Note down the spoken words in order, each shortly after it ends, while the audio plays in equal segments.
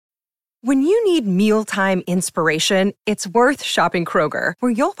When you need mealtime inspiration, it's worth shopping Kroger,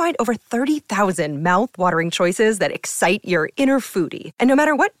 where you'll find over 30,000 mouth-watering choices that excite your inner foodie. And no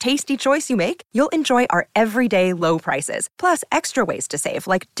matter what tasty choice you make, you'll enjoy our everyday low prices, plus extra ways to save,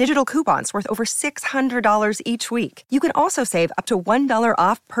 like digital coupons worth over $600 each week. You can also save up to $1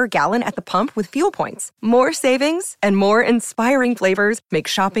 off per gallon at the pump with fuel points. More savings and more inspiring flavors make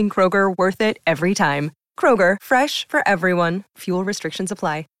shopping Kroger worth it every time. Kroger, fresh for everyone. Fuel restrictions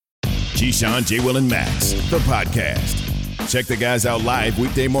apply. Keyshawn, J. Will, and Max, the podcast. Check the guys out live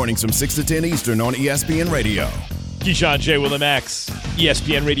weekday mornings from 6 to 10 Eastern on ESPN Radio. Keyshawn, J. Will, and Max,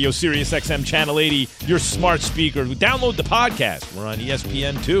 ESPN Radio, Sirius XM Channel 80, your smart speaker. Download the podcast. We're on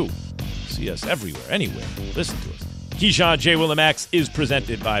ESPN, too. See us everywhere, anywhere. Listen to us. Keyshawn, J. Will, and Max is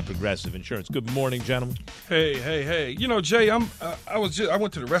presented by Progressive Insurance. Good morning, gentlemen. Hey. You know, Jay, I went to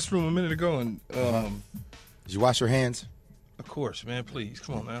the restroom a minute ago and Did you wash your hands? Of course, man. Please,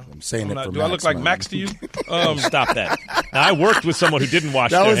 come on now. I'm saying it for Do Max, I look like man. Max to you? Stop that. Now, I worked with someone who didn't wash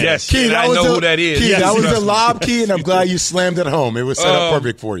their hands. Yes, Key, I know who that is. Key, Yes, that was trust the me. lob key, and I'm glad you slammed it home. It was set up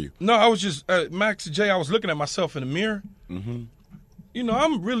perfect for you. No, I was just Max, Jay. I was looking at myself in the mirror. Mm-hmm. You know,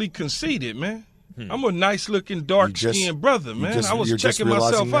 I'm really conceited, man. I'm a nice-looking, dark-skinned brother, man. I was checking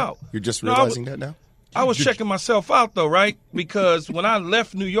myself out. You're just realizing that now? I was checking myself out, though, right? Because when I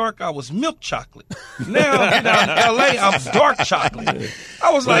left New York, I was milk chocolate. Now I'm down in L.A., I'm dark chocolate.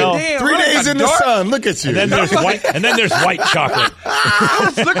 I was like, damn. 3 days in the sun. Look at you. And then there's white chocolate.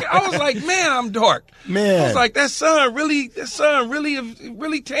 I was like, man, I'm dark. Man. I was like, that sun really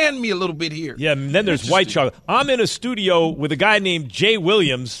tanned me a little bit here. Yeah, and then there's white chocolate. I'm in a studio with a guy named Jay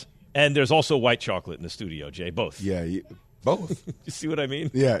Williams, and there's also white chocolate in the studio, Jay. Both. Yeah, both. You see what I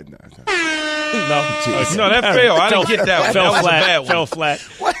mean? Yeah. No, No, that fell. I didn't get that one. Fell That was a flat. bad one. Fell flat.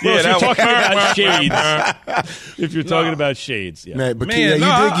 Well, Yeah, if you're that talking was- about shades, if you're talking about shades, yeah. Man, but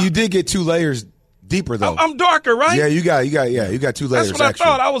Man, you did get 2 layers deeper, though. I'm darker, right? Yeah, you got 2 layers. That's what extra. I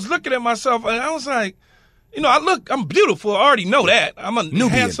thought. I was looking at myself, and I was like, you know, I'm beautiful. I already know that. I'm a Nubian.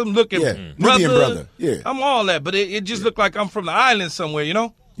 handsome-looking Yeah, brother. Nubian brother. Yeah. I'm all that, but it just looked like I'm from the island somewhere, you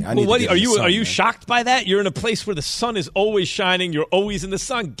know? Yeah, I Well, need what to get are in the you? sun, Are you man. shocked by that? You're in a place where the sun is always shining. You're always in the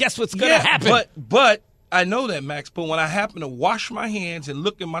sun. Guess what's going to happen? But I know that, Max. But when I happen to wash my hands and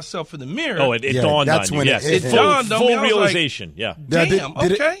look at myself in the mirror, it dawned that's on you. when it Yes, hit it him. dawned on me. I Full was like, realization. Yeah. Now, damn,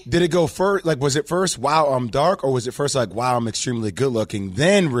 okay. Did it go first? Like, was it first, wow, I'm dark, or was it first, like, wow, I'm extremely good looking,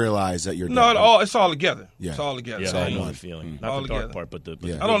 then realize that you're dark? it's all together. Yeah. It's all together. Yeah, So I I know know the feeling. All Not the dark together. part, but the.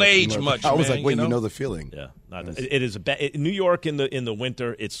 Yeah. I don't age much. I was man, like, wait, you know the feeling. Yeah, it is a bad. New York in the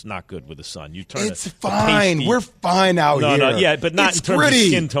winter, it's not good with the sun. You turn. It's fine. pasty. We're fine out here. No, yeah, but not It's in terms pretty. of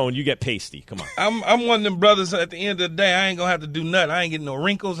skin tone. You get pasty. Come on. I'm one of them brothers. At the end of the day, I ain't gonna have to do nothing. I ain't getting no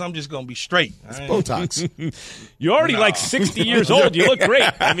wrinkles. I'm just gonna be straight. Botox. You're already like 60 years old. You look great.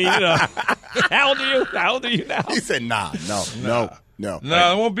 I mean, how old are you? How old are you now? He said, no. No,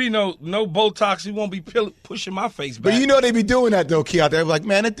 there won't be no Botox. He won't be pushing my face back. But you know they be doing that, though, Key, out there. Like,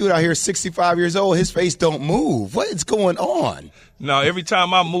 man, that dude out here is 65 years old. His face don't move. What is going on? No, every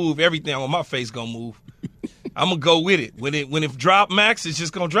time I move, everything on my face gonna move. I'm gonna go with it. When it drop, Max, it's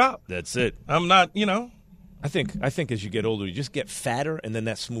just gonna drop. That's it. I'm not, you know. I think as you get older, you just get fatter, and then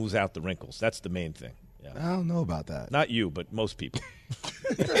that smooths out the wrinkles. That's the main thing. Yeah. I don't know about that. Not you, but most people.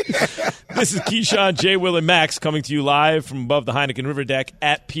 This is Keyshawn, J. Will, and Max coming to you live from above the Heineken River Deck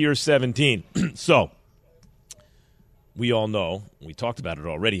at Pier 17. So, we all know, we talked about it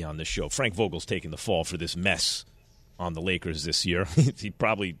already on this show, Frank Vogel's taking the fall for this mess on the Lakers this year. He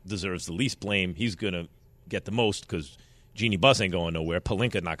probably deserves the least blame. He's going to get the most because Jeannie Buss ain't going nowhere.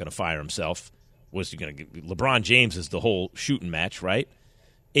 Pelinka not going to fire himself. Was he going to get LeBron James is the whole shooting match, right?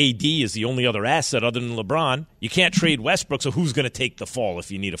 AD is the only other asset other than LeBron. You can't trade Westbrook, so who's going to take the fall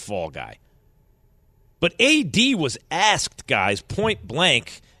if you need a fall guy? But AD was asked, guys, point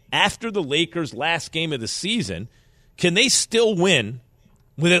blank, after the Lakers' last game of the season, can they still win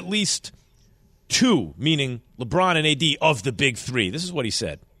with at least 2, meaning LeBron and AD, of the big 3? This is what he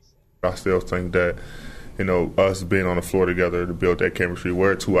said. I still think that, us being on the floor together to build that chemistry,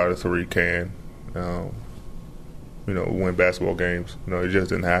 where 2 out of 3 can, win basketball games. It just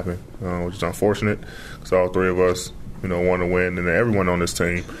didn't happen. Which is unfortunate because all 3 of us, want to win, and everyone on this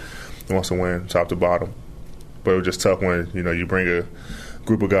team wants to win top to bottom. But it was just tough when, you bring a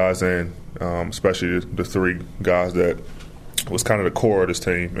group of guys in, especially the 3 guys that was kind of the core of this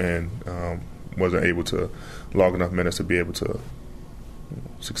team and wasn't able to log enough minutes to be able to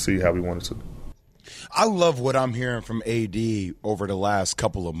succeed how we wanted to. I love what I'm hearing from AD over the last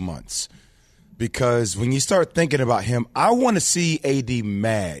couple of months because when you start thinking about him, I want to see AD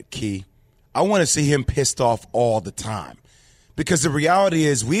mad, Key. I want to see him pissed off all the time Because the reality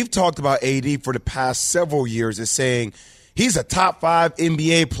is we've talked about AD for the past several years as saying he's a top 5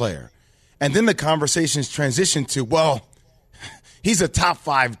 NBA player. And then the conversations transitioned to, well, he's a top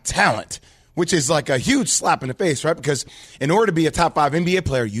 5 talent, which is like a huge slap in the face, right? Because in order to be a top 5 NBA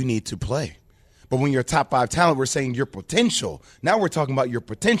player, you need to play. But when you're a top 5 talent, we're saying your potential. Now we're talking about your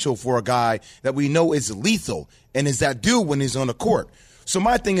potential for a guy that we know is lethal and is that dude when he's on the court. So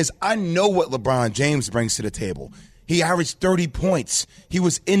my thing is, I know what LeBron James brings to the table. He averaged 30 points. He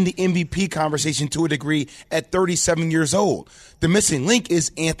was in the MVP conversation to a degree at 37 years old. The missing link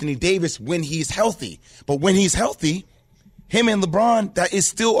is Anthony Davis when he's healthy. But when he's healthy, him and LeBron, that is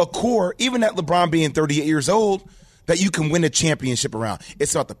still a core, even at LeBron being 38 years old, that you can win a championship around.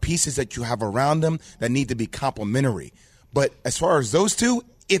 It's about the pieces that you have around them that need to be complementary. But as far as those two,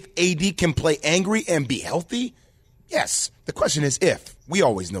 if AD can play angry and be healthy, yes. The question is if. We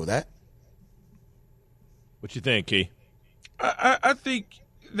always know that. What you think, Key? I think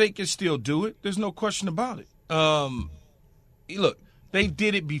they can still do it. There's no question about it. Look, they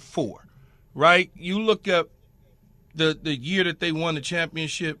did it before, right? You look up the year that they won the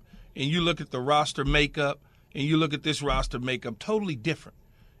championship, and you look at the roster makeup, and you look at this roster makeup, totally different.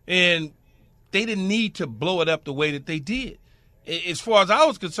 And they didn't need to blow it up the way that they did. As far as I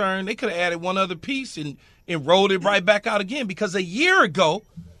was concerned, they could have added one other piece and rolled it right back out again, because a year ago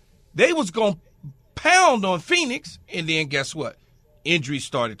they was going to pound on Phoenix, and then guess what? Injuries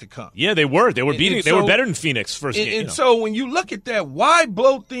started to come. Yeah, they were. They were beating. They were better than Phoenix first game. And so when you look at that, why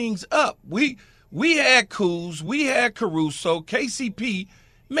blow things up? We had Kuz, we had Caruso, KCP.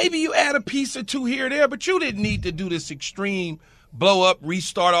 Maybe you add a piece or two here or there, but you didn't need to do this extreme blow up,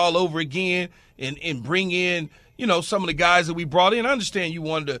 restart all over again, and bring in, some of the guys that we brought in. I understand you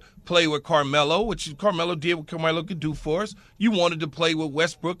wanted to play with Carmelo, which Carmelo did what Carmelo could do for us. You wanted to play with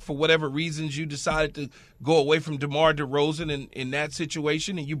Westbrook for whatever reasons you decided to go away from DeMar DeRozan in that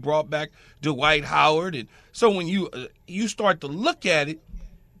situation, and you brought back Dwight Howard. And so when you start to look at it,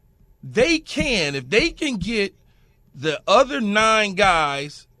 if they can get the other 9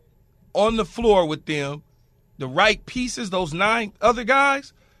 guys on the floor with them, the right pieces, those 9 other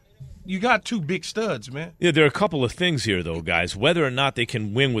guys, you got 2 big studs, man. Yeah, there are a couple of things here, though, guys, whether or not they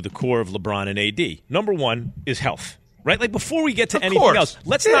can win with the core of LeBron and AD. Number one is health, right? Like, before we get to anything else,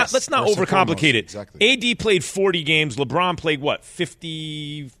 let's not overcomplicate it. Exactly. AD played 40 games. LeBron played,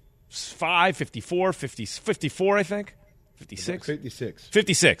 55, 54, 54, I think? 56?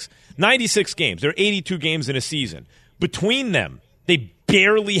 56. 96 games. There are 82 games in a season. Between them, they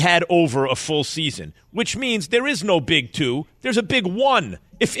barely had over a full season, which means there is no big 2. There's a big 1.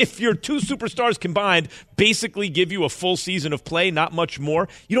 If your 2 superstars combined basically give you a full season of play, not much more,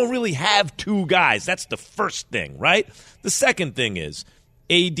 you don't really have 2 guys. That's the first thing, right? The second thing is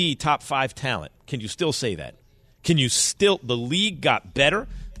AD, top 5 talent. Can you still say that? The league got better.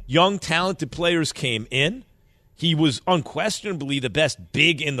 Young, talented players came in. He was unquestionably the best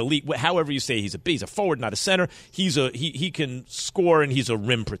big in the league. However you say, he's a forward, not a center. He can score, and he's a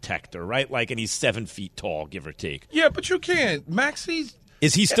rim protector, right? And he's 7 feet tall, give or take. Yeah, but you can't. Max, is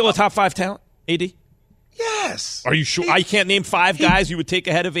he still a top 5 talent, AD? Yes. Are you sure? I can't name 5 guys you would take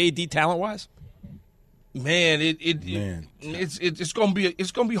ahead of AD talent-wise? Man, it's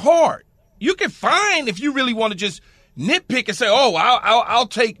gonna be hard. You can find, if you really want to just nitpick and say, oh, I'll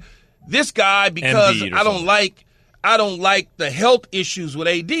take this guy because I don't like the health issues with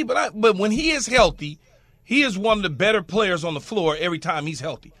AD, but when he is healthy, he is one of the better players on the floor every time he's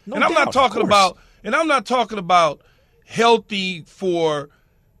healthy. And I'm not talking about healthy for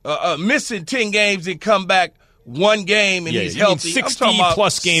missing 10 games and come back 1 game and he's healthy.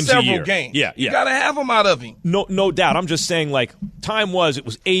 60-plus games a year. Several games. Yeah. You got to have them out of him. No doubt. I'm just saying, time it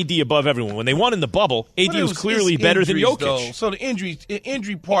was AD above everyone. When they won in the bubble, AD was clearly better than Jokic. Though. So the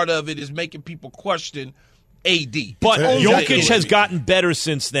injury part of it is making people question AD. But Jokic has gotten better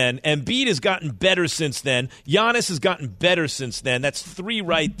since then. Embiid has gotten better since then. Giannis has gotten better since then. That's 3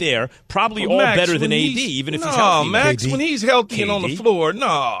 right there. Probably all better than AD, even if he's healthy. No, Max, when he's healthy and on the floor, no,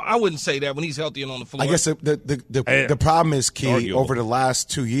 I wouldn't say that when he's healthy and on the floor. I guess the problem is, Key, over the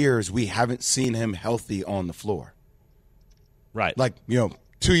last 2 years, we haven't seen him healthy on the floor. Right.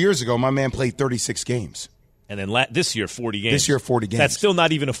 2 years ago, my man played 36 games. And then this year, 40 games. That's still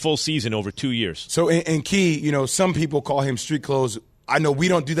not even a full season over 2 years. So, and Key, some people call him street clothes. I know we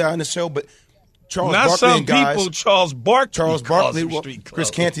don't do that on the show, but Charles Barkley,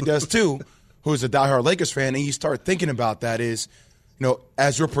 Chris Canty does too, who's a diehard Lakers fan, and you start thinking about that is,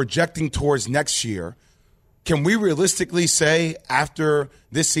 as we're projecting towards next year, can we realistically say after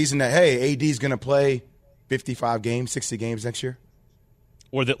this season that, hey, AD is going to play 55 games, 60 games next year?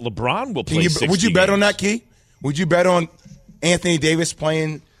 Or that LeBron will play 60 Would you bet on that, Key? Would you bet on Anthony Davis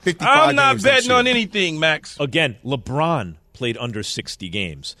playing 55 I'm not games betting on anything, Max. Again, LeBron played under 60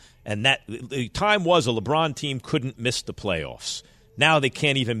 games. And that the time was a LeBron team couldn't miss the playoffs. Now they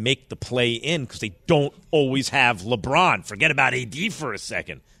can't even make the play-in because they don't always have LeBron. Forget about AD for a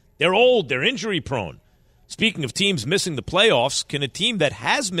second. They're old. They're injury-prone. Speaking of teams missing the playoffs, can a team that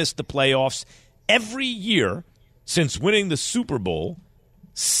has missed the playoffs every year since winning the Super Bowl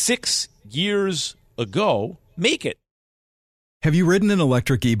 6 years ago make it? Have you ridden an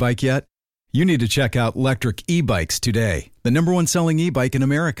electric e-bike yet? You need to check out Electric E-Bikes today, the #1 selling e-bike in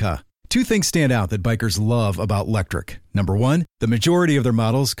America. 2 things stand out that bikers love about Electric. Number 1, the majority of their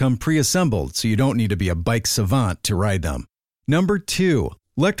models come pre-assembled, so you don't need to be a bike savant to ride them. Number 2,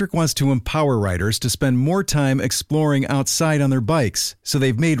 Electric wants to empower riders to spend more time exploring outside on their bikes, so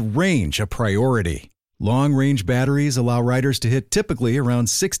they've made range a priority. Long-range batteries allow riders to hit typically around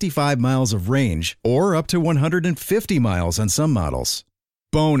 65 miles of range, or up to 150 miles on some models.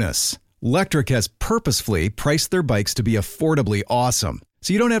 Bonus! Electric has purposefully priced their bikes to be affordably awesome,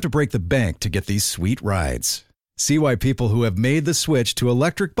 so you don't have to break the bank to get these sweet rides. See why people who have made the switch to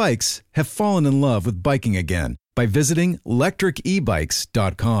electric bikes have fallen in love with biking again by visiting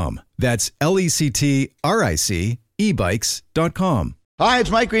lectricebikes.com. That's LECTRIC ebikes.com. Hi,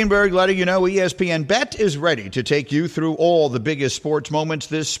 it's Mike Greenberg letting you know ESPN Bet is ready to take you through all the biggest sports moments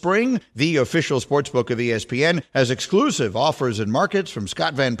this spring. The official sportsbook of ESPN has exclusive offers and markets from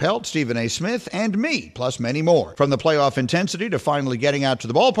Scott Van Pelt, Stephen A. Smith, and me, plus many more. From the playoff intensity to finally getting out to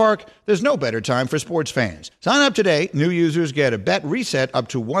the ballpark, there's no better time for sports fans. Sign up today. New users get a bet reset up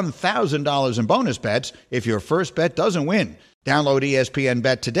to $1,000 in bonus bets if your first bet doesn't win. Download ESPN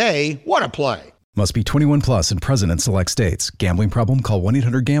Bet today. What a play. Must be 21 plus and present in select states. Gambling problem? Call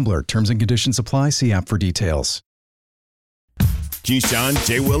 1-800-GAMBLER. Terms and conditions apply. See app for details. Keyshawn,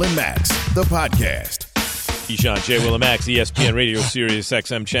 J. Will, and Max, the podcast. Keyshawn, J. Will, and Max, ESPN Radio Sirius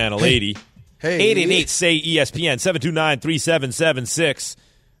XM Channel 80. Hey. 888-SAY-ESPN, 729-3776.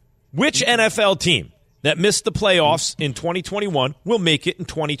 Which NFL team that missed the playoffs in 2021 will make it in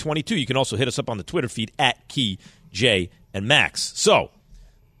 2022? You can also hit us up on the Twitter feed at Key, J, and Max. So,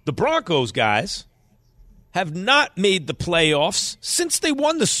 the Broncos, guys, have not made the playoffs since they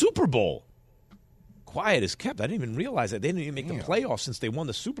won the Super Bowl. Quiet as kept. I didn't even realize that. They didn't even make the playoffs since they won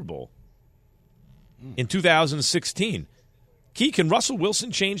the Super Bowl in 2016. Key, can Russell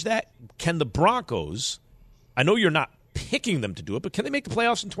Wilson change that? Can the Broncos, I know you're not picking them to do it, but can they make the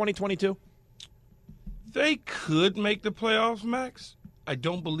playoffs in 2022? They could make the playoffs, Max. I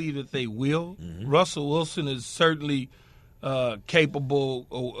don't believe that they will. Russell Wilson is certainly capable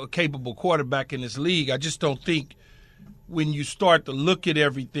quarterback in this league. I just don't think when you start to look at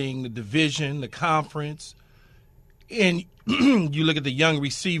everything, the division, the conference, and you look at the young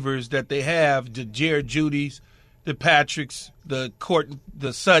receivers that they have, the Jared Judys, the Patricks, the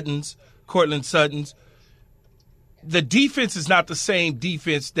Suttons, Cortland Suttons, the defense is not the same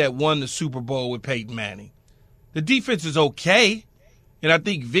defense that won the Super Bowl with Peyton Manning. The defense is okay. And I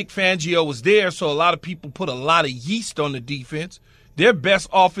think Vic Fangio was there, so a lot of people put a lot of yeast on the defense. Their best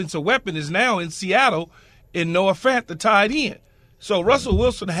offensive weapon is now in Seattle in Noah Fant, the tight end. So Russell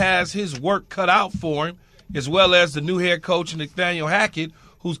Wilson has his work cut out for him, as well as the new head coach, Nathaniel Hackett,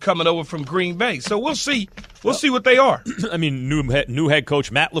 who's coming over from Green Bay. So we'll see. We'll see what they are. I mean, new head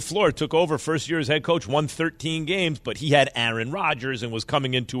coach Matt LaFleur took over first year as head coach, won 13 games, but he had Aaron Rodgers and was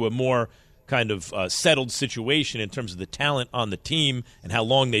coming into a more kind of settled situation in terms of the talent on the team and how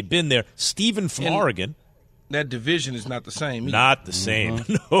long they've been there. Stephen from Oregon. That division is not the same either. Not the same.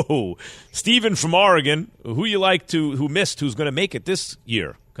 No. Stephen from Oregon, who missed, who's going to make it this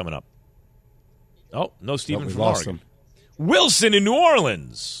year coming up? Oh, no Stephen from Oregon. Wilson in New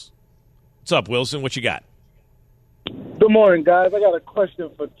Orleans. What's up, Wilson? What you got? Good morning, guys. I got a question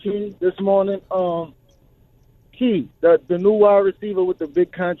for Key this morning. Key, the new wide receiver with the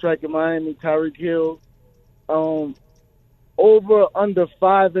big contract in Miami, Tyreek Hill, over under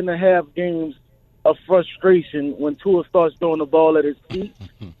 5.5 games of frustration when Tua starts throwing the ball at his feet,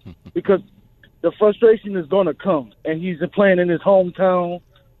 because the frustration is going to come, and he's playing in his hometown.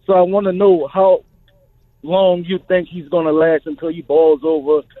 So I want to know how long you think he's going to last until he balls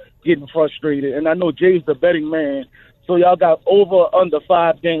over, getting frustrated. And I know Jay's the betting man, so y'all got over under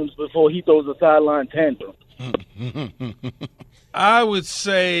 5 games before he throws a sideline tantrum. I would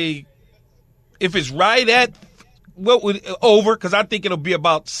say if it's right at over, because I think it'll be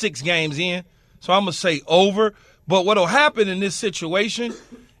about 6 games in. So I'm going to say over. But what will happen in this situation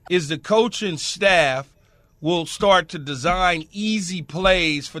is the coaching staff will start to design easy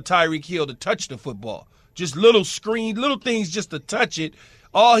plays for Tyreek Hill to touch the football. Just little things just to touch it.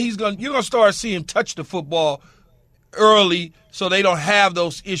 You're going to start seeing him touch the football early so they don't have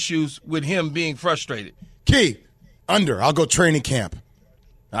those issues with him being frustrated. Key, under. I'll go training camp.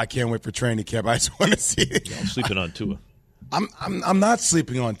 I can't wait for training camp. I just want to see it. I'm sleeping on Tua. I'm not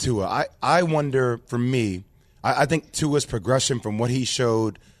sleeping on Tua. I wonder, for me, I think Tua's progression from what he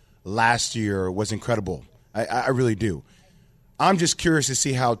showed last year was incredible. I really do. I'm just curious to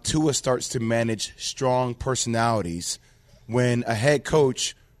see how Tua starts to manage strong personalities when a head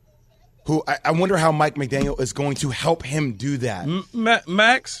coach who I wonder how Mike McDaniel is going to help him do that.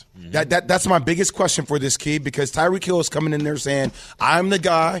 Max? That's my biggest question for this kid, because Tyreek Hill is coming in there saying, I'm the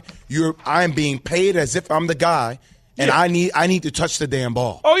guy, I'm being paid as if I'm the guy, and I need to touch the damn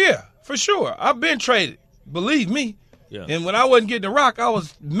ball. Oh, yeah, for sure. I've been traded. Believe me. Yeah. And when I wasn't getting the rock, I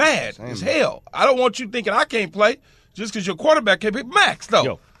was mad as hell. I don't want you thinking I can't play just because your quarterback can't play. Max,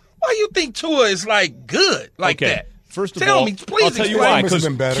 though, why you think Tua is, good like that? First of Tell all, me, please I'll tell you why. Because,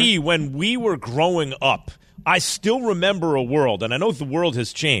 better. Key, when we were growing up, I still remember a world, and I know the world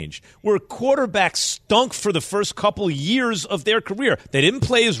has changed, where quarterbacks stunk for the first couple years of their career. They didn't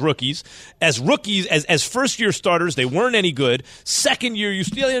play as rookies. As first-year starters, they weren't any good. Second year, you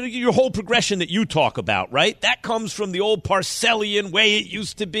still your whole progression that you talk about, right? That comes from the old Parcellian way it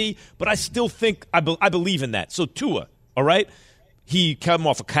used to be, but I still think I believe in that. So Tua, all right? He came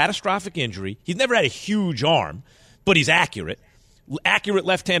off a catastrophic injury. He's never had a huge arm, but he's accurate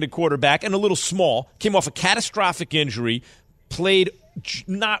left-handed quarterback and a little small, came off a catastrophic injury, played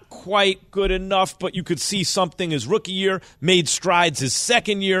not quite good enough, but you could see something his rookie year, made strides his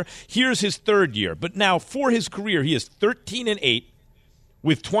second year. Here's his third year. But now for his career, he is 13-8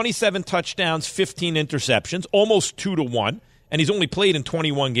 with 27 touchdowns, 15 interceptions, almost 2-1. And he's only played in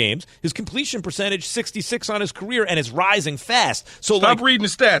 21 games. His completion percentage, 66 on his career, and it's rising fast. So Stop reading the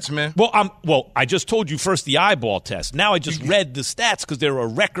stats, man. Well, I just told you first the eyeball test. Now I just read the stats because they're a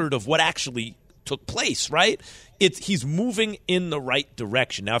record of what actually took place, right? He's moving in the right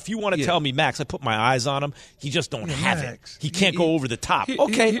direction. Now, if you want to tell me, Max, I put my eyes on him, he just don't have it. He can't go over the top.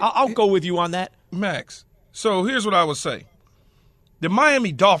 I'll go with you on that. Max, so here's what I would say. The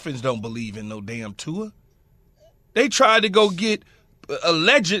Miami Dolphins don't believe in no damn Tua. They tried to go get,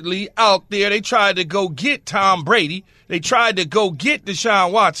 allegedly out there, they tried to go get Tom Brady. They tried to go get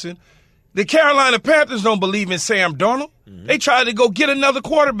Deshaun Watson. The Carolina Panthers don't believe in Sam Darnold. Mm-hmm. They tried to go get another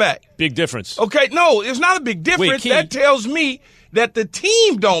quarterback. Big difference. Okay, no, it's not a big difference. That tells me that the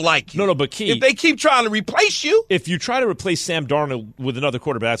team don't like you. No, but Key, if they keep trying to replace you. If you try to replace Sam Darnold with another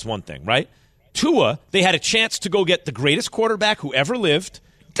quarterback, that's one thing, right? Tua, they had a chance to go get the greatest quarterback who ever lived.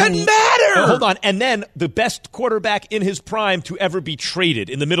 Doesn't matter. Hold on. And then the best quarterback in his prime to ever be traded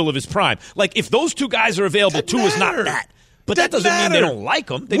in the middle of his prime. Like, if those two guys are available, Tua's not that. But that doesn't mean they don't like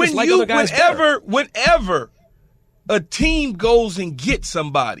him. They just like other guys better. Whenever a team goes and gets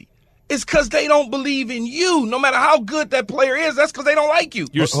somebody, it's because they don't believe in you. No matter how good that player is, that's because they don't like you.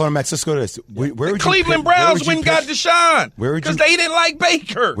 Hold on, Max. Let's go to this. The Cleveland Browns went and got Deshaun because they didn't like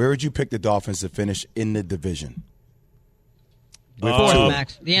Baker. Where would you pick the Dolphins to finish in the division? Fourth,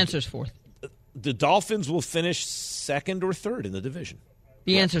 Max. The answer is fourth. The Dolphins will finish second or third in the division.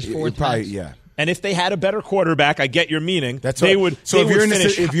 The answer is fourth, probably, Max. yeah. And if they had a better quarterback, I get your meaning. They would. So if you're in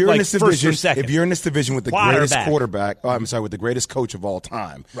this division with the greatest quarterback, with the greatest coach of all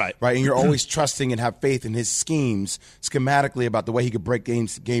time, right, and you're always trusting and have faith in his schemes schematically about the way he could break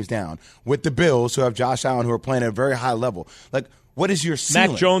games down. With the Bills, who have Josh Allen, who are playing at a very high level, like, what is your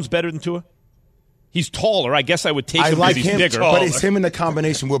ceiling? Mac Jones better than Tua? He's taller. I guess I would take him like because he's bigger. But it's him in the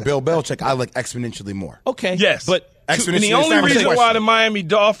combination with Bill Belichick. I like exponentially more. Okay. Yes. But and the only reason why the Miami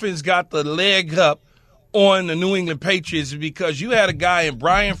Dolphins got the leg up on the New England Patriots is because you had a guy in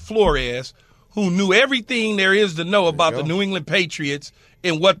Brian Flores who knew everything there is to know about the New England Patriots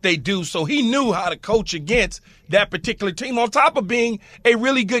and what they do. So he knew how to coach against that particular team on top of being a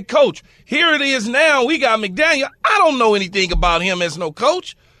really good coach. Here it is now. We got McDaniel. I don't know anything about him as no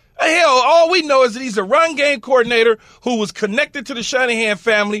coach. Hell, all we know is that he's a run game coordinator who was connected to the Shanahan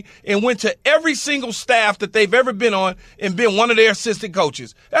family and went to every single staff that they've ever been on and been one of their assistant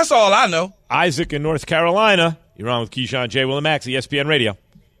coaches. That's all I know. Isaac in North Carolina. You're on with Keyshawn, J. Will, and Max, ESPN Radio.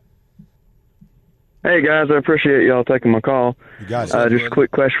 Hey, guys. I appreciate y'all taking my call. You got it. Just a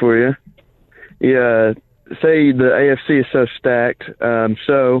quick question for you. Yeah, say the AFC is so stacked.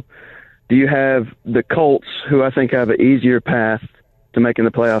 So do you have the Colts, who I think have an easier path to making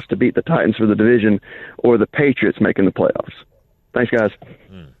the playoffs to beat the Titans for the division, or the Patriots making the playoffs? Thanks, guys.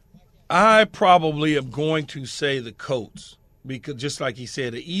 I probably am going to say the Colts because, just like he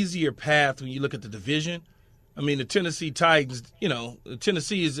said, the easier path when you look at the division. I mean, the Tennessee Titans,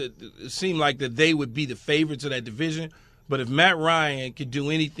 Tennessee it seemed like that they would be the favorites of that division. But if Matt Ryan could do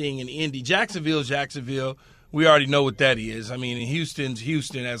anything in Indy, Jacksonville, we already know what that is. I mean, Houston's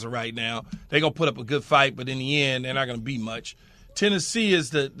Houston as of right now. They're going to put up a good fight, but in the end, they're not going to be much. Tennessee is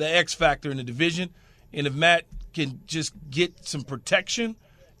the X factor in the division, and if Matt can just get some protection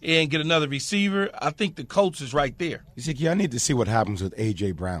and get another receiver, I think the Colts is right there. You see, I need to see what happens with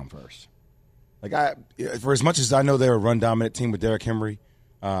A.J. Brown first. For as much as I know they're a run-dominant team with Derrick Henry,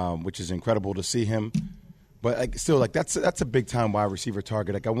 which is incredible to see him, but still, that's a big-time wide receiver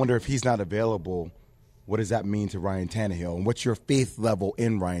target. I wonder if he's not available, what does that mean to Ryan Tannehill? And what's your faith level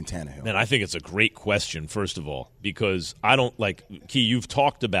in Ryan Tannehill? Man, I think it's a great question, first of all, because I don't Key, you've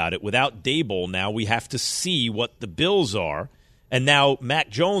talked about it. Without Dable, now we have to see what the Bills are. And now Mac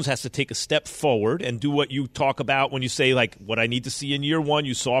Jones has to take a step forward and do what you talk about when you say, what I need to see in year one,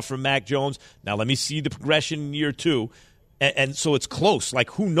 you saw from Mac Jones. Now let me see the progression in year two. And so it's close.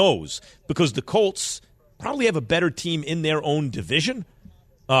 Who knows? Because the Colts probably have a better team in their own division.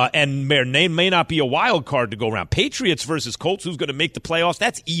 And their name may not be a wild card to go around. Patriots versus Colts, who's going to make the playoffs?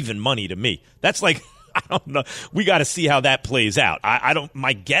 That's even money to me. That's I don't know. We got to see how that plays out.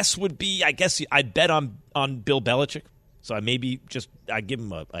 My guess would be, I'd bet on Bill Belichick. So I give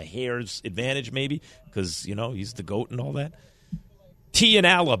him a hair's advantage maybe because, he's the GOAT and all that. T in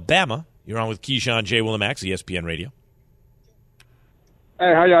Alabama. You're on with Keyshawn, J. Will, and Max, ESPN Radio.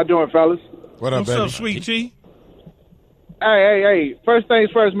 Hey, how y'all doing, fellas? What up, What's baby? up, Sweet T? Hey. First things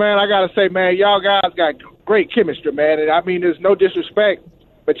first, man, I got to say, man, y'all guys got great chemistry, man. And I mean, there's no disrespect,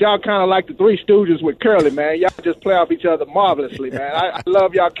 but y'all kind of like the Three Stooges with Curly, man. Y'all just play off each other marvelously, man. I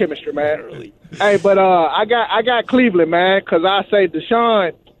love y'all chemistry, man. Hey, but I got Cleveland, man, because I say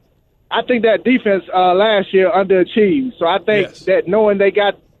Deshaun, I think that defense last year underachieved. So I think that knowing they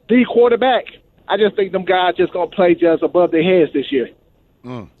got the quarterback, I just think them guys just going to play just above their heads this year.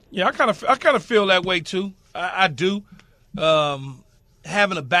 Yeah, I kind of feel that way too. I do.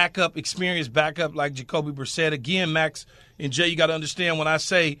 Having a experienced backup like Jacoby Brissett. Again, Max and Jay, you got to understand when I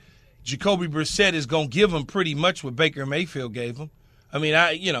say Jacoby Brissett is going to give him pretty much what Baker Mayfield gave him. I mean,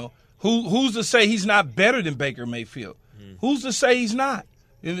 who's to say he's not better than Baker Mayfield? Who's to say he's not?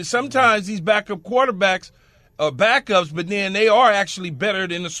 And sometimes these backup quarterbacks are backups, but then they are actually better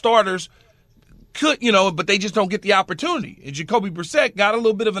than the starters. But they just don't get the opportunity. And Jacoby Brissett got a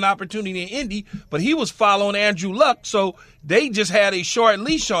little bit of an opportunity in Indy, but he was following Andrew Luck, so they just had a short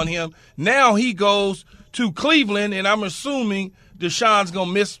leash on him. Now he goes to Cleveland, and I'm assuming Deshaun's going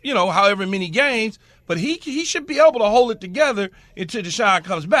to miss, however many games, but he should be able to hold it together until Deshaun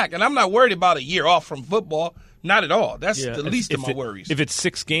comes back. And I'm not worried about a year off from football. Not at all. That's the least of my worries. If it's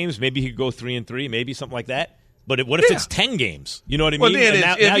 6 games, maybe he could go 3-3, maybe something like that. But what if it's 10 games? You know what I mean? Well,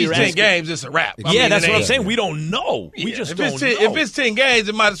 then if it's 10 games, it's a wrap. That's what I'm saying. We don't know. We just don't know. If it's 10 games,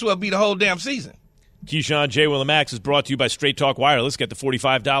 it might as well be the whole damn season. Keyshawn, J. Will, and Max is brought to you by Straight Talk Wireless. Get the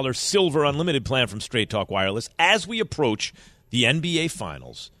 $45 Silver Unlimited plan from Straight Talk Wireless. As we approach the NBA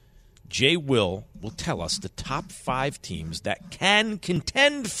Finals, J. Will tell us the top 5 teams that can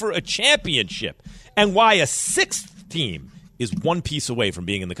contend for a championship and why a 6th team is one piece away from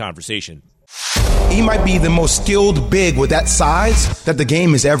being in the conversation. He might be the most skilled big with that size that the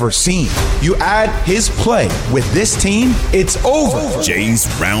game has ever seen. You add his play with this team, it's over. Jay's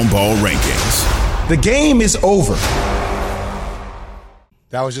Roundball Rankings. The game is over.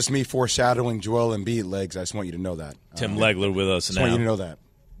 That was just me foreshadowing Joel Embiid legs. I just want you to know that. Tim Legler with us now. I just want you to know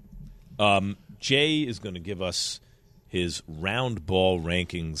that. Jay is going to give us his Roundball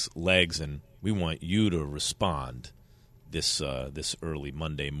Rankings legs, and we want you to respond this early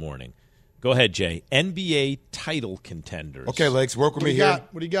Monday morning. Go ahead, Jay. NBA title contenders. Okay, Legs, work with me here.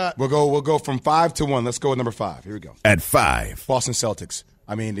 What do you got? We'll go from 5 to 1. Let's go with number 5. Here we go. At 5. Boston Celtics.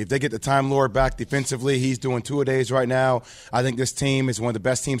 I mean, if they get the Time Lord back defensively, he's doing 2-a-days right now. I think this team is one of the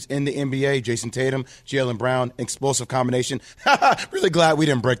best teams in the NBA. Jason Tatum, Jaylen Brown, explosive combination. Really glad we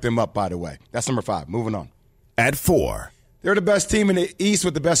didn't break them up, by the way. That's number 5. Moving on. At 4. They're the best team in the East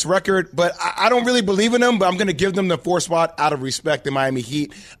with the best record, but I don't really believe in them, but I'm going to give them the 4 spot out of respect in Miami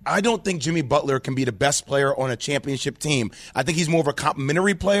Heat. I don't think Jimmy Butler can be the best player on a championship team. I think he's more of a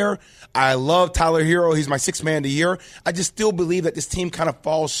complimentary player. I love Tyler Hero. He's my 6th man of the year. I just still believe that this team kind of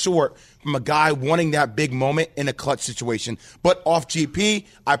falls short from a guy wanting that big moment in a clutch situation. But off GP,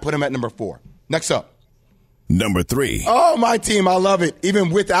 I put him at number 4. Next up. Number 3. Oh, my team. I love it. Even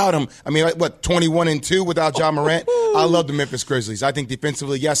without him. I mean, 21-2 without Ja Morant. I love the Memphis Grizzlies. I think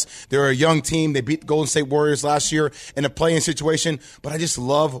defensively, yes, they're a young team. They beat the Golden State Warriors last year in a play-in situation, but I just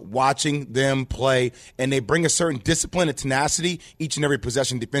love watching them play, and they bring a certain discipline and tenacity each and every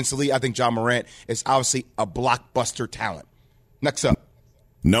possession defensively. I think Ja Morant is obviously a blockbuster talent. Next up.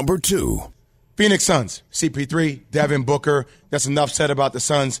 Number 2. Phoenix Suns, CP3, Devin Booker. That's enough said about the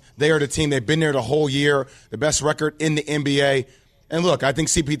Suns. They are the team. They've been there the whole year, the best record in the NBA. And look, I think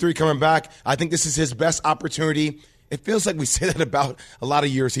CP3 coming back, I think this is his best opportunity. It feels like we say that about a lot of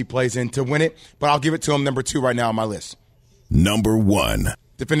years he plays in to win it, but I'll give it to him number 2 right now on my list. Number 1.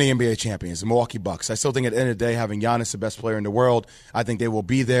 Defending NBA champions, the Milwaukee Bucks. I still think at the end of the day, having Giannis the best player in the world, I think they will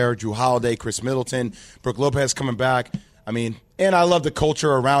be there. Jrue Holiday, Chris Middleton, Brook Lopez coming back. I mean, and I love the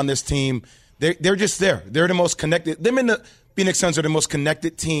culture around this team. They're just there. They're the most connected. Them and the Phoenix Suns are the most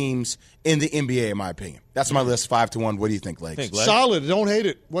connected teams in the NBA, in my opinion. That's my list, 5-1. What do you think, Legs? Solid. Don't hate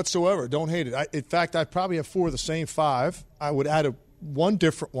it whatsoever. Don't hate it. In fact, I probably have 4 of the same 5. I would add one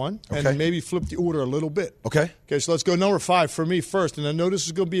different one and maybe flip the order a little bit. Okay, so let's go number 5 for me first. And I know this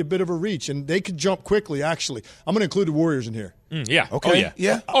is going to be a bit of a reach, and they could jump quickly, actually. I'm going to include the Warriors in here. Yeah. Okay.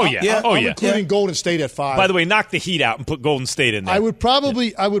 I'm including Golden State at 5. By the way, knock the Heat out and put Golden State in there. I would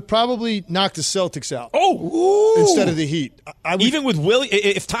probably knock the Celtics out. Instead of the Heat. Even with Willie,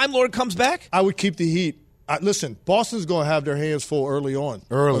 if Time Lord comes back, I would keep the Heat. Listen, Boston's going to have their hands full early on.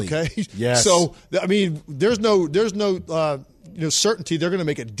 Okay. Yes. So I mean, there's no certainty they're going to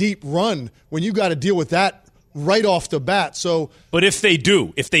make a deep run when you got to deal with that right off the bat. So, but if they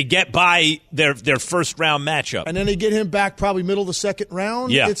get by their first round matchup, and then they get him back probably middle of the second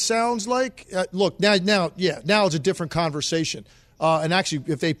round, it sounds like. Look, now it's a different conversation. And actually,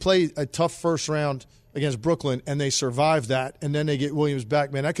 if they play a tough first round against Brooklyn and they survive that, and then they get Williams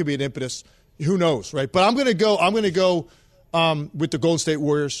back, man, that could be an impetus. Who knows, right? But I'm going to go with the Golden State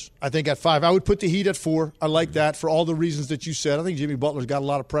Warriors, I think, at 5. I would put the Heat at 4. I like that for all the reasons that you said. I think Jimmy Butler's got a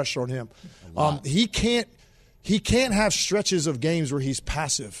lot of pressure on him. He can't have stretches of games where he's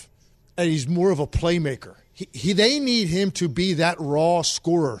passive and he's more of a playmaker. They need him to be that raw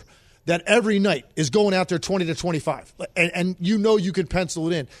scorer that every night is going out there 20 to 25. And you can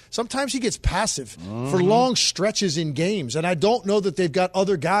pencil it in. Sometimes he gets passive for long stretches in games, and I don't know that they've got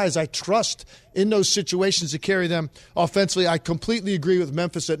other guys I trust in those situations to carry them offensively. I completely agree with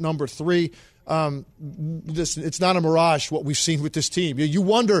Memphis at number 3. It's not a mirage what we've seen with this team. You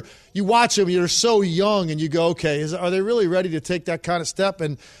wonder, you watch them, you're so young, and you go, okay, are they really ready to take that kind of step?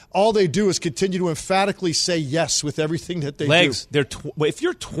 And all they do is continue to emphatically say yes with everything that they do. If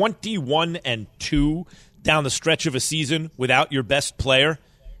you're 21-2 down the stretch of a season without your best player,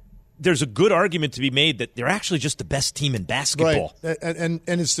 there's a good argument to be made that they're actually just the best team in basketball. Right. And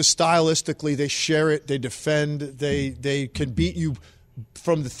it's the stylistically, they share it, they defend, they can beat you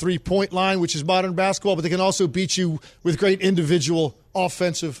from the three-point line, which is modern basketball, but they can also beat you with great individual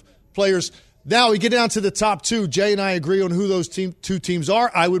offensive players. Now we get down to the top 2. Jay and I agree on who those 2 teams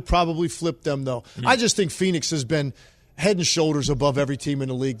are. I would probably flip them, though. I just think Phoenix has been head and shoulders above every team in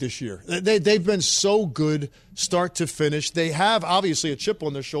the league this year. They've been so good start to finish. They have, obviously, a chip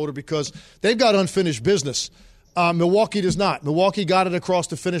on their shoulder because they've got unfinished business. Milwaukee does not. Milwaukee got it across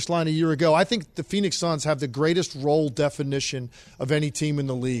the finish line a year ago. I think the Phoenix Suns have the greatest role definition of any team in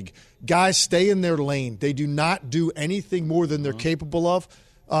the league. Guys stay in their lane. They do not do anything more than they're capable of.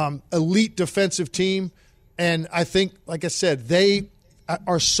 Elite defensive team. And I think, like I said, they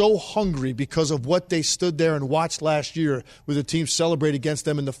are so hungry because of what they stood there and watched last year with the team celebrate against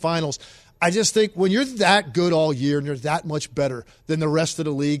them in the finals. I just think when you're that good all year and you're that much better than the rest of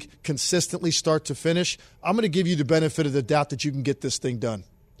the league, consistently start to finish, I'm going to give you the benefit of the doubt that you can get this thing done.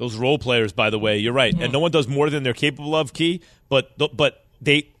 Those role players, by the way, you're right. And no one does more than they're capable of, Key. But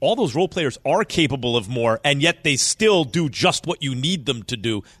all those role players are capable of more, and yet they still do just what you need them to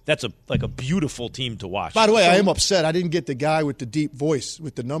do. That's a beautiful team to watch. By the way, I am upset. I didn't get the guy with the deep voice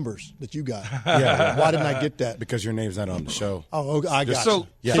with the numbers that you got. Yeah. Why didn't I get that? Because your name's not on the show. Oh, I got so,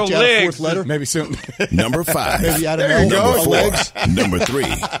 you. So legs. Letter? Maybe soon. Number 5. Maybe out of Number 4. Legs. Number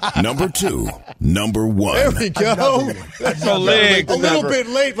 3. Number 2. Number 1. There we go. So legs. A little bit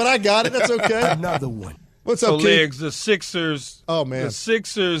late, but I got it. That's okay. Another one. What's up, so Kid? legs, the Sixers. Oh man, the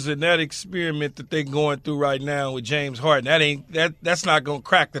Sixers and that experiment that they're going through right now with James Harden. That's not going to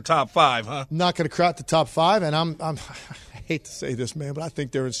crack the top 5, huh? Not going to crack the top 5, and I hate to say this, man, but I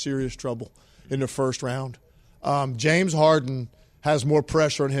think they're in serious trouble in the first round. James Harden has more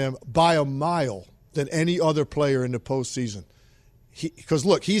pressure on him by a mile than any other player in the postseason. Because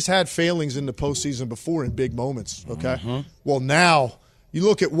look, he's had failings in the postseason before in big moments. Okay, well now. You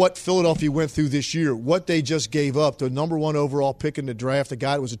look at what Philadelphia went through this year, what they just gave up, the number 1 overall pick in the draft, a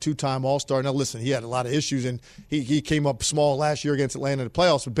guy that was a 2-time All-Star. Now, listen, he had a lot of issues, and he came up small last year against Atlanta in the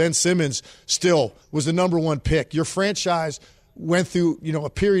playoffs, but Ben Simmons still was the number 1 pick. Your franchise went through a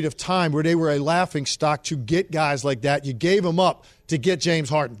period of time where they were a laughingstock to get guys like that. You gave them up to get James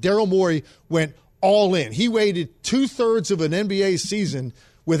Harden. Daryl Morey went all in. He waited 2/3 of an NBA season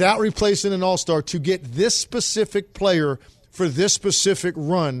without replacing an all-star to get this specific player for this specific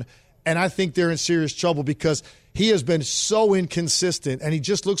run, and I think they're in serious trouble because he has been so inconsistent, and he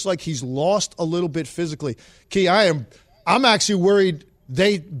just looks like he's lost a little bit physically. Key, I'm actually worried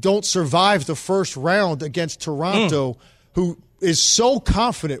they don't survive the first round against Toronto, who is so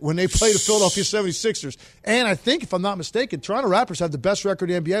confident when they play the Philadelphia 76ers. And I think, if I'm not mistaken, Toronto Raptors have the best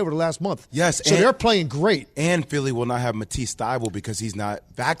record in the NBA over the last month. Yes. So they're playing great. And Philly will not have Matisse Thybulle because he's not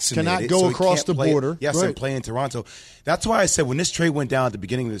vaccinated. Cannot go across the border. Yes, right. And play in Toronto. That's why I said when this trade went down at the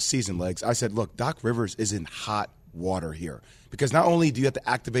beginning of the season, Legs, I said, look, Doc Rivers is in hot water here. Because not only do you have to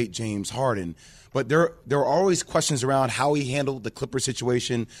activate James Harden, but there are always questions around how he handled the Clippers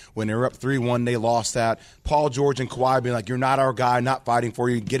situation when they were up 3-1. They lost that. Paul George and Kawhi being like, you're not our guy, not fighting for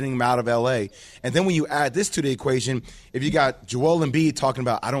you, getting him out of L.A. And then when you add this to the equation, if you got Joel Embiid talking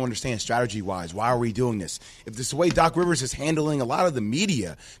about, I don't understand strategy-wise, why are we doing this? If this is the way Doc Rivers is handling a lot of the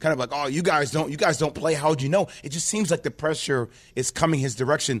media, kind of like, oh, you guys don't play, how'd you know? It just seems like the pressure is coming his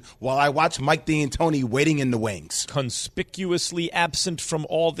direction while I watch Mike D'Antoni waiting in the wings. Conspicuously absent from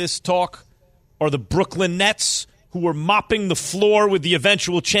all this talk are the Brooklyn Nets, who were mopping the floor with the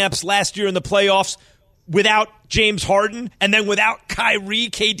eventual champs last year in the playoffs without James Harden, and then without Kyrie,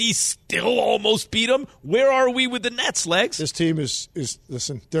 KD still almost beat them. Where are we with the Nets, Legs? This team is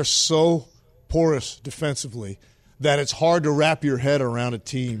listen, they're so porous defensively that it's hard to wrap your head around a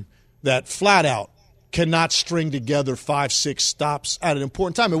team that flat out cannot string together 5-6 stops at an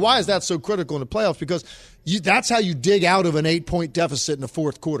important time. And why is that so critical in the playoffs? Because that's how you dig out of an 8-point deficit in the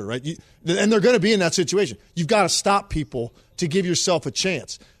fourth quarter, right? And they're going to be in that situation. You've got to stop people to give yourself a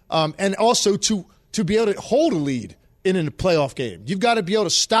chance. And also to be able to hold a lead in a playoff game. You've got to be able to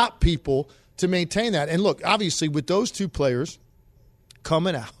stop people to maintain that. And look, obviously with those two players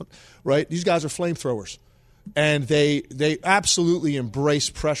coming out, right, these guys are flamethrowers. And they absolutely embrace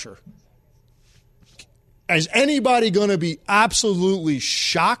pressure. Is anybody going to be absolutely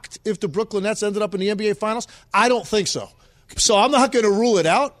shocked if the Brooklyn Nets ended up in the NBA Finals? I don't think so. So I'm not going to rule it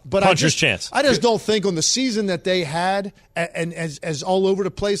out. But Puncher's chance. I just don't think on the season that they had and as all over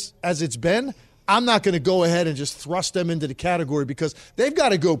the place as it's been, I'm not going to go ahead and just thrust them into the category because they've got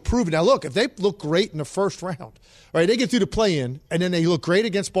to go prove it. Now, look, if they look great in the first round, right, they get through the play-in, and then they look great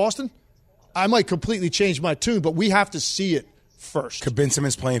against Boston, I might completely change my tune, but we have to see it first. Could Ben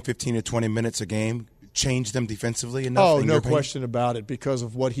Simmons playing 15 to 20 minutes a game change them defensively enough? Oh, no question about it because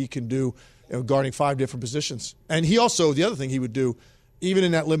of what he can do guarding 5 different positions. And he also, the other thing he would do, even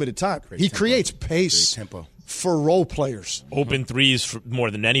in that limited time, he creates pace for role players. Open threes more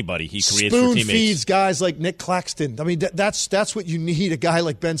than anybody he creates Spoon for teammates. Feeds guys like Nick Claxton. I mean, that's what you need a guy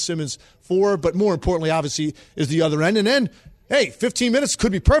like Ben Simmons for, but more importantly, obviously, is the other end. And then, hey, 15 minutes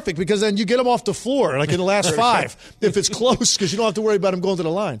could be perfect because then you get him off the floor like in the last 5 if it's close because you don't have to worry about him going to the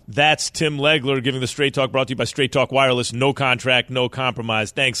line. That's Tim Legler giving the Straight Talk, brought to you by Straight Talk Wireless. No contract, no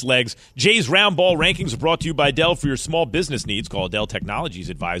compromise. Thanks, Legs. Jay's Roundball Rankings are brought to you by Dell for your small business needs. Call Dell Technologies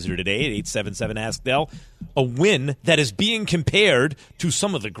Advisor today at 877-ASK-DELL. A win that is being compared to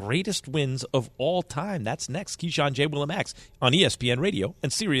some of the greatest wins of all time. That's next. Keyshawn, J. Will, and Max on ESPN Radio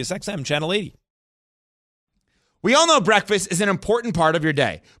and Sirius XM Channel 80. We all know breakfast is an important part of your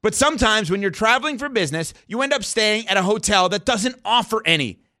day, but sometimes when you're traveling for business, you end up staying at a hotel that doesn't offer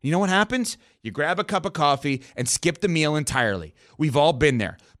any. You know what happens? You grab a cup of coffee and skip the meal entirely. We've all been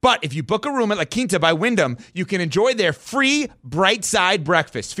there. But if you book a room at La Quinta by Wyndham, you can enjoy their free Bright Side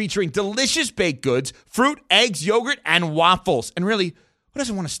breakfast featuring delicious baked goods, fruit, eggs, yogurt, and waffles. And really, who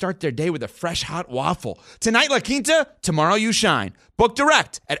doesn't want to start their day with a fresh, hot waffle? Tonight, La Quinta, tomorrow you shine. Book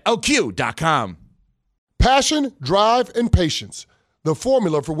direct at lq.com. Passion, drive, and patience. The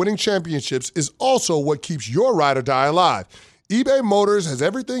formula for winning championships is also what keeps your ride or die alive. eBay Motors has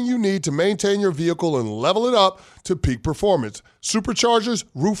everything you need to maintain your vehicle and level it up to peak performance. Superchargers,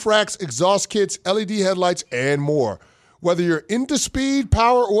 roof racks, exhaust kits, LED headlights, and more. Whether you're into speed,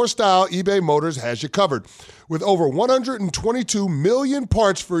 power, or style, eBay Motors has you covered. With over 122 million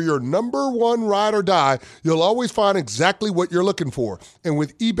parts for your number one ride or die, you'll always find exactly what you're looking for. And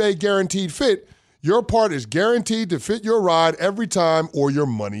with eBay Guaranteed Fit, your part is guaranteed to fit your ride every time or your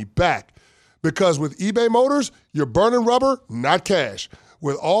money back. Because with eBay Motors, you're burning rubber, not cash.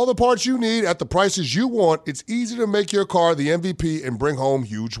 With all the parts you need at the prices you want, it's easy to make your car the MVP and bring home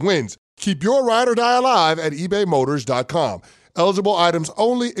huge wins. Keep your ride or die alive at ebaymotors.com. Eligible items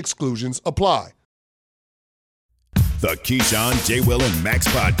only. Exclusions apply. The Keyshawn, J. Will, and Max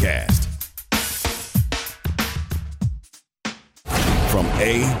podcast. From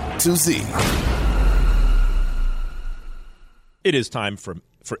A to Z. It is time for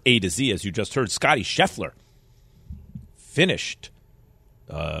A to Z, as you just heard. Scottie Scheffler finished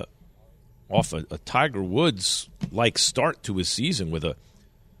off a Tiger Woods-like start to his season with a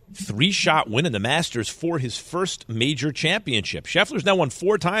 3-shot win in the Masters for his first major championship. Scheffler's now won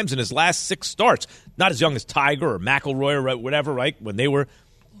 4 times in his last 6 starts. Not as young as Tiger or McIlroy or whatever, right? When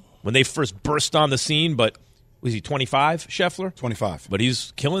they first burst on the scene, but was he 25, Scheffler? 25. But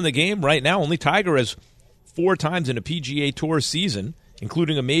he's killing the game right now. Only Tiger has 4 times in a PGA Tour season,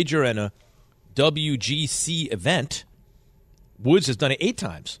 including a major and a WGC event. Woods has done it 8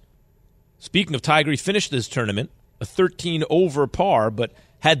 times. Speaking of Tiger, he finished this tournament a 13 over par, but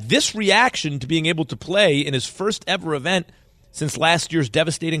had this reaction to being able to play in his first ever event since last year's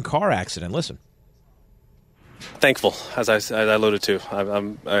devastating car accident. Listen. Thankful, as I alluded to.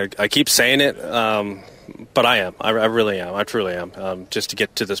 I keep saying it, but I am. I really am. I truly am. Just to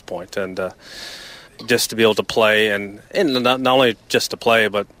get to this point and just to be able to play, and not only just to play,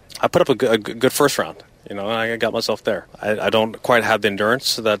 but I put up a good first round. I got myself there. I don't quite have the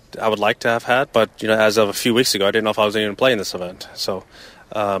endurance that I would like to have had, but as of a few weeks ago, I didn't know if I was even playing this event. So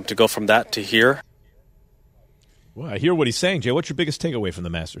to go from that to here. Well, I hear what he's saying, Jay. What's your biggest takeaway from the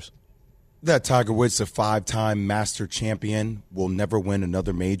Masters? That Tiger Woods, a 5-time Master champion, will never win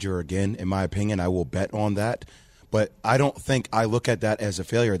another major again, in my opinion. I will bet on that. But I don't think I look at that as a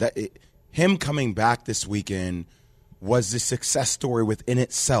failure. Him coming back this weekend was the success story within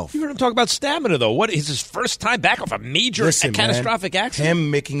itself. You heard him talk about stamina, though. What is his first time back off a major catastrophic accident? Him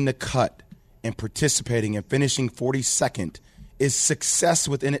making the cut and participating and finishing 42nd is success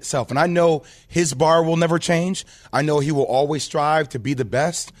within itself. And I know his bar will never change. I know he will always strive to be the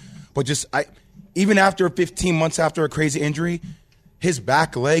best. But even after 15 months after a crazy injury, his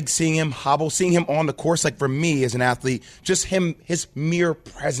back leg, seeing him hobble, seeing him on the course, like for me as an athlete, just his mere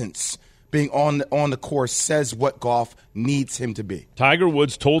presence being on the course says what golf needs him to be. Tiger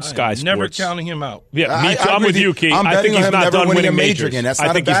Woods told Sky Sports. Never counting him out. Yeah, me too. I'm with you, Keith. I think he's not done winning majors. Again. That's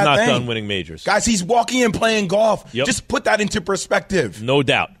not a bad thing. I think he's not done winning majors. Guys, he's walking and playing golf. Yep. Just put that into perspective. No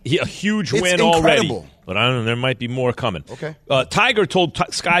doubt. A huge win already. But I don't know, there might be more coming. Okay. Tiger told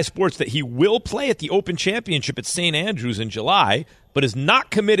Sky Sports that he will play at the Open Championship at St. Andrews in July, but is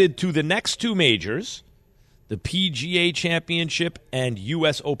not committed to the next 2 majors, the PGA Championship and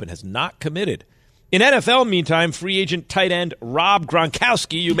U.S. Open. Has not committed. In NFL, meantime, free agent tight end Rob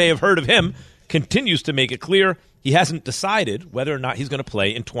Gronkowski, you may have heard of him, continues to make it clear he hasn't decided whether or not he's going to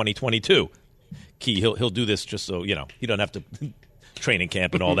play in 2022. He'll do this just so, he don't have to training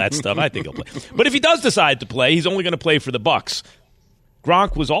camp and all that stuff. I think he'll play. But if he does decide to play, he's only going to play for the Bucs.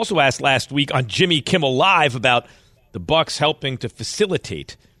 Gronk was also asked last week on Jimmy Kimmel Live about the Bucs helping to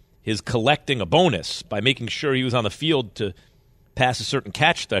facilitate his collecting a bonus by making sure he was on the field to pass a certain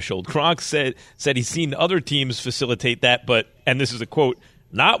catch threshold. Gronk said he's seen other teams facilitate that, but, and this is a quote,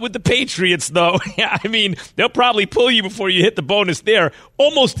 not with the Patriots, though. I mean, they'll probably pull you before you hit the bonus there.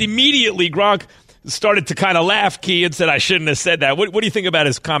 Almost immediately, Gronk started to kind of laugh, Key, and said, I shouldn't have said that. What do you think about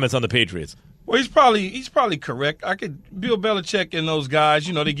his comments on the Patriots? Well, he's probably correct. Bill Belichick and those guys,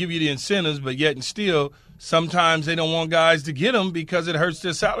 they give you the incentives, but yet and still, sometimes they don't want guys to get them because it hurts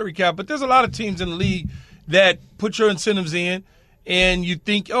their salary cap. But there's a lot of teams in the league that put your incentives in, and you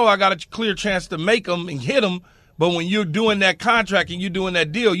think, I got a clear chance to make them and hit them. But when you're doing that contract and you're doing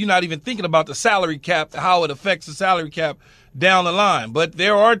that deal, you're not even thinking about the salary cap, how it affects the salary cap down the line. But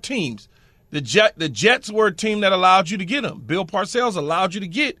there are teams. The Jets were a team that allowed you to get them. Bill Parcells allowed you to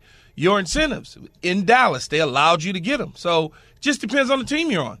get your incentives. In Dallas, they allowed you to get them. So it just depends on the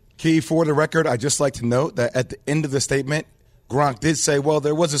team you're on. Key, for the record, I'd just like to note that at the end of the statement, Gronk did say, well,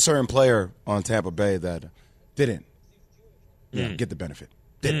 there was a certain player on Tampa Bay that didn't get the benefit.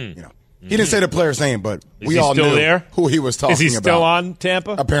 Didn't. He didn't say the player's name, but we all knew who he was talking about. Is he still on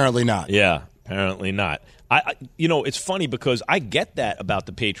Tampa? Apparently not. Yeah, apparently not. It's funny because I get that about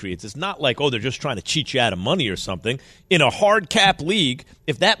the Patriots. It's not like, they're just trying to cheat you out of money or something. In a hard cap league,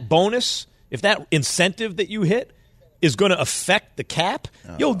 if that bonus, if that incentive that you hit is going to affect the cap,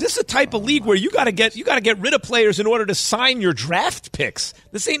 this is a type of league where you got to get rid of players in order to sign your draft picks.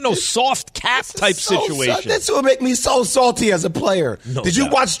 This ain't no soft cap type situation. That's what make me so salty as a player. Did you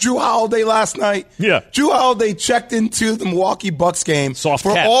watch Drew Holiday last night? Yeah. Drew Holiday checked into the Milwaukee Bucks game for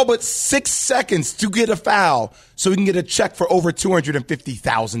cap. all but 6 seconds to get a foul so he can get a check for over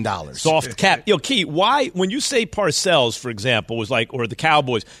 $250,000. Soft cap. Key, why, when you say Parcells, for example, was like, or the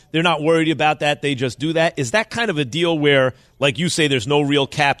Cowboys, they're not worried about that, they just do that. Is that kind of a deal where, like you say, there's no real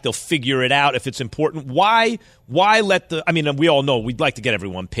cap, they'll figure it out if it's important? Why let we all know we'd like to get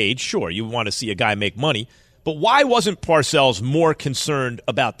everyone paid. Sure, you want to see a guy make money. But why wasn't Parcells more concerned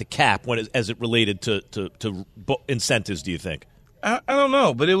about the cap as it related to incentives, do you think? I don't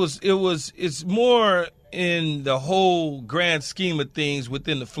know, but it's more in the whole grand scheme of things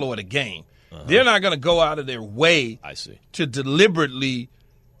within the flow of the game. They're not going to go out of their way to deliberately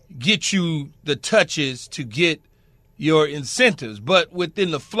get you the touches to get your incentives. But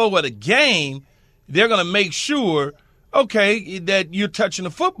within the flow of the game, they're going to make sure, okay, that you're touching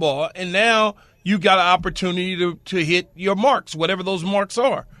the football, and now you got an opportunity to hit your marks, whatever those marks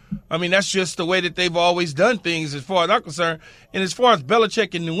are. I mean, that's just the way that they've always done things as far as I'm concerned. And as far as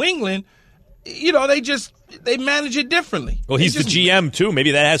Belichick in New England, you know, they manage it differently. Well, he's the GM too.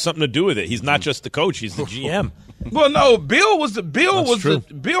 Maybe that has something to do with it. He's not just the coach; he's the GM. Well, no, Bill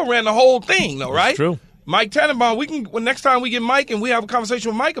ran the whole thing, though, right? That's true. Mike Tannenbaum. Next time we get Mike and we have a conversation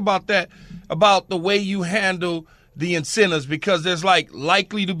with Mike about that, about the way you handle the incentives, because there's like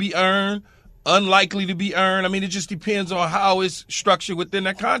likely to be earned, unlikely to be earned. I mean, it just depends on how it's structured within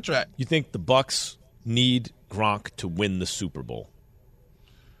that contract. You think the Bucs need Gronk to win the Super Bowl?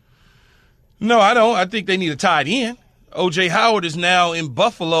 No, I don't. I think they need a tight end. O.J. Howard is now in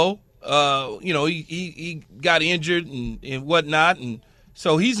Buffalo. You know, he got injured and whatnot, and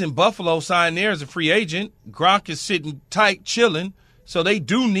so he's in Buffalo, signed there as a free agent. Gronk is sitting tight, chilling. So they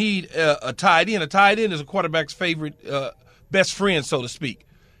do need a tight end. A tight end is a quarterback's favorite, best friend, so to speak.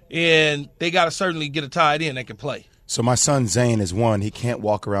 And they got to certainly get a tight end that can play. So my son Zane is one. He can't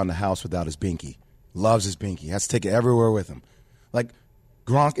walk around the house without his Binky. Loves his Binky. Has to take it everywhere with him. Like,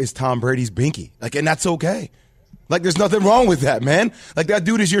 Gronk is Tom Brady's Binky. Like, and that's okay. Like, there's nothing wrong with that, man. Like, that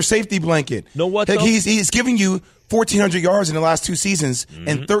dude is your safety blanket. Know what, like, though? he's giving you 1,400 yards in the last 2 seasons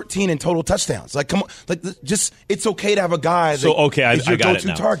and 13 in total touchdowns. Like, come on. Like, just, it's okay to have a guy that is your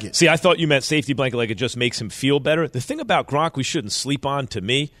go-to target. See, I thought you meant safety blanket, like it just makes him feel better. The thing about Gronk we shouldn't sleep on, to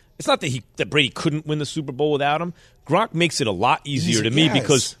me, it's not that Brady couldn't win the Super Bowl without him. Gronk makes it a lot easier to me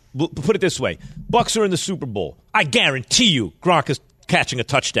because, put it this way, Bucs are in the Super Bowl. I guarantee you Gronk is catching a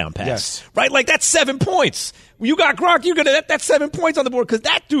touchdown pass. Yes. Right? Like, that's 7 points. You got Gronk, you're going to that's 7 points on the board because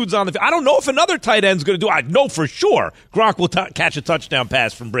that dude's on the field. I don't know if another tight end's going to do it. I know for sure Gronk will catch a touchdown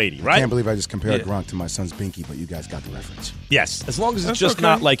pass from Brady, right? I can't believe I just compared Gronk to my son's Binky, but you guys got the reference. Yes, as long as it's just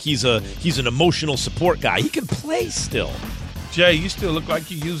not like he's an emotional support guy. He can play still. Jay, you still look like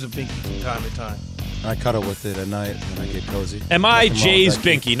you use a Binky from time to time. I cuddle with it at night when I get cozy. Am I Jay's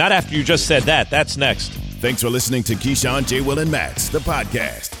Binky? Not after you just said that. That's next. Thanks for listening to Keyshawn, J. Will, and Max, the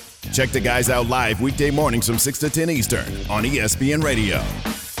podcast. Check the guys out live weekday mornings from 6 to 10 Eastern on ESPN Radio.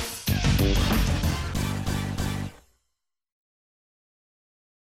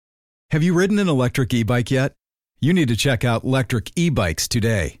 Have you ridden an electric e-bike yet? You need to check out Electric E-Bikes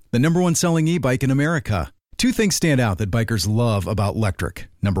today, the #1 selling e-bike in America. 2 things stand out that bikers love about Electric.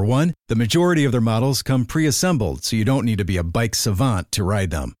 Number 1, the majority of their models come pre-assembled, so you don't need to be a bike savant to ride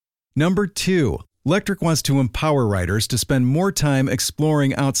them. Number 2, Electric wants to empower riders to spend more time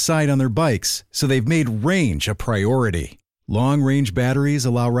exploring outside on their bikes, so they've made range a priority. Long-range batteries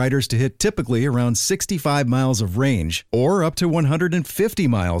allow riders to hit typically around 65 miles of range, or up to 150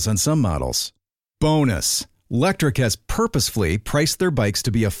 miles on some models. Bonus, Electric has purposefully priced their bikes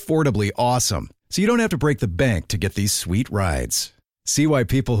to be affordably awesome, so you don't have to break the bank to get these sweet rides. See why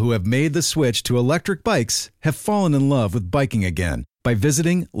people who have made the switch to electric bikes have fallen in love with biking again by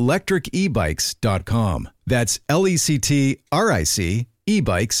visiting electricebikes.com. That's LECTRIC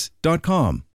ebikes.com.